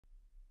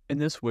In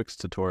this Wix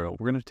tutorial,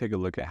 we're going to take a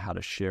look at how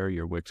to share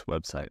your Wix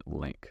website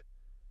link.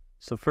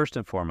 So first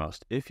and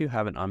foremost, if you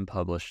have an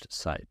unpublished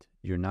site,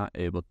 you're not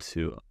able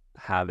to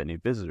have any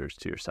visitors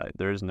to your site.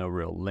 There is no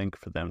real link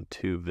for them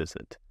to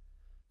visit.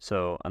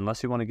 So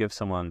unless you want to give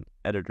someone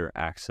editor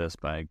access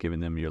by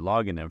giving them your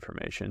login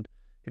information,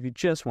 if you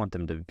just want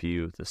them to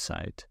view the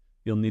site,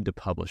 you'll need to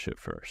publish it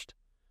first.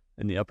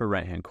 In the upper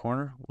right-hand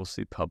corner, we'll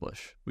see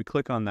Publish. We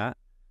click on that.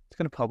 It's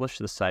going to publish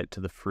the site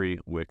to the free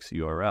Wix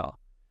URL.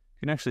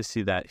 You can actually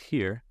see that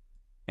here,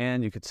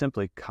 and you could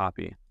simply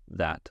copy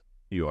that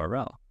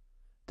URL.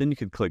 Then you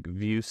could click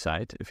View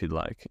Site if you'd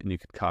like, and you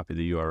could copy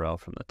the URL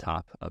from the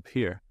top up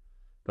here.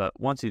 But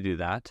once you do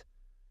that,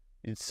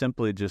 you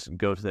simply just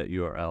go to that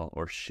URL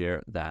or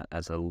share that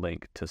as a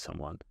link to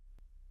someone.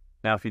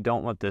 Now, if you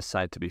don't want this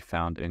site to be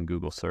found in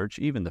Google search,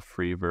 even the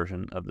free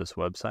version of this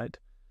website,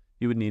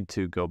 you would need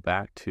to go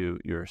back to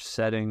your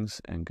settings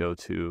and go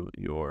to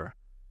your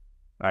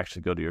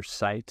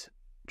site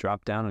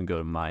drop down and go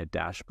to My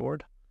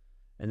Dashboard.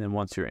 And then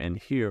once you're in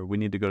here, we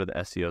need to go to the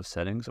SEO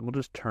settings, and we'll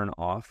just turn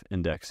off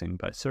indexing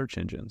by search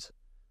engines.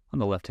 On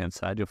the left-hand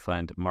side, you'll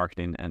find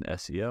Marketing and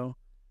SEO.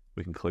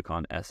 We can click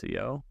on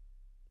SEO.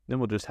 Then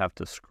we'll just have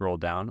to scroll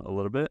down a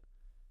little bit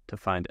to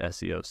find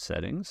SEO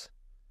settings.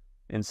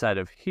 Inside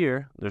of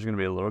here, there's going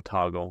to be a little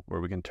toggle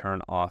where we can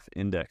turn off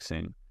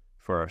indexing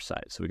for our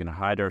site. So we can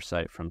hide our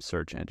site from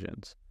search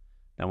engines.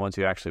 Now, once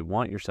you actually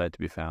want your site to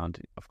be found,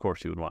 of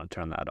course, you would want to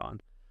turn that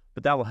on.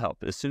 But that will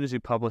help. As soon as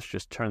you publish,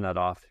 just turn that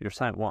off. Your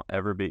site won't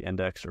ever be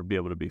indexed or be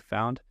able to be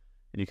found.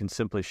 And you can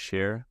simply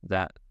share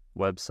that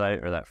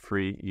website or that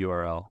free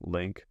URL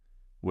link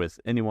with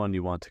anyone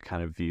you want to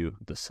kind of view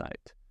the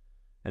site.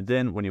 And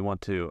then when you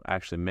want to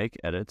actually make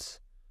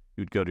edits,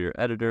 you'd go to your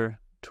editor,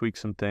 tweak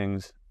some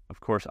things. Of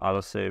course,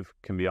 autosave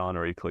can be on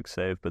or you click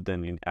save, but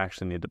then you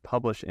actually need to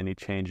publish any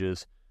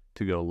changes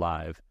to go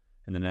live.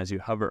 And then as you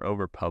hover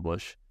over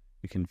publish,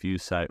 you can view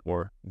site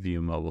or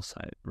view mobile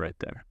site right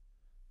there.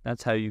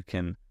 That's how you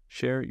can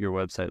share your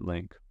website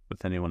link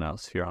with anyone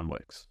else here on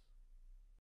Wix.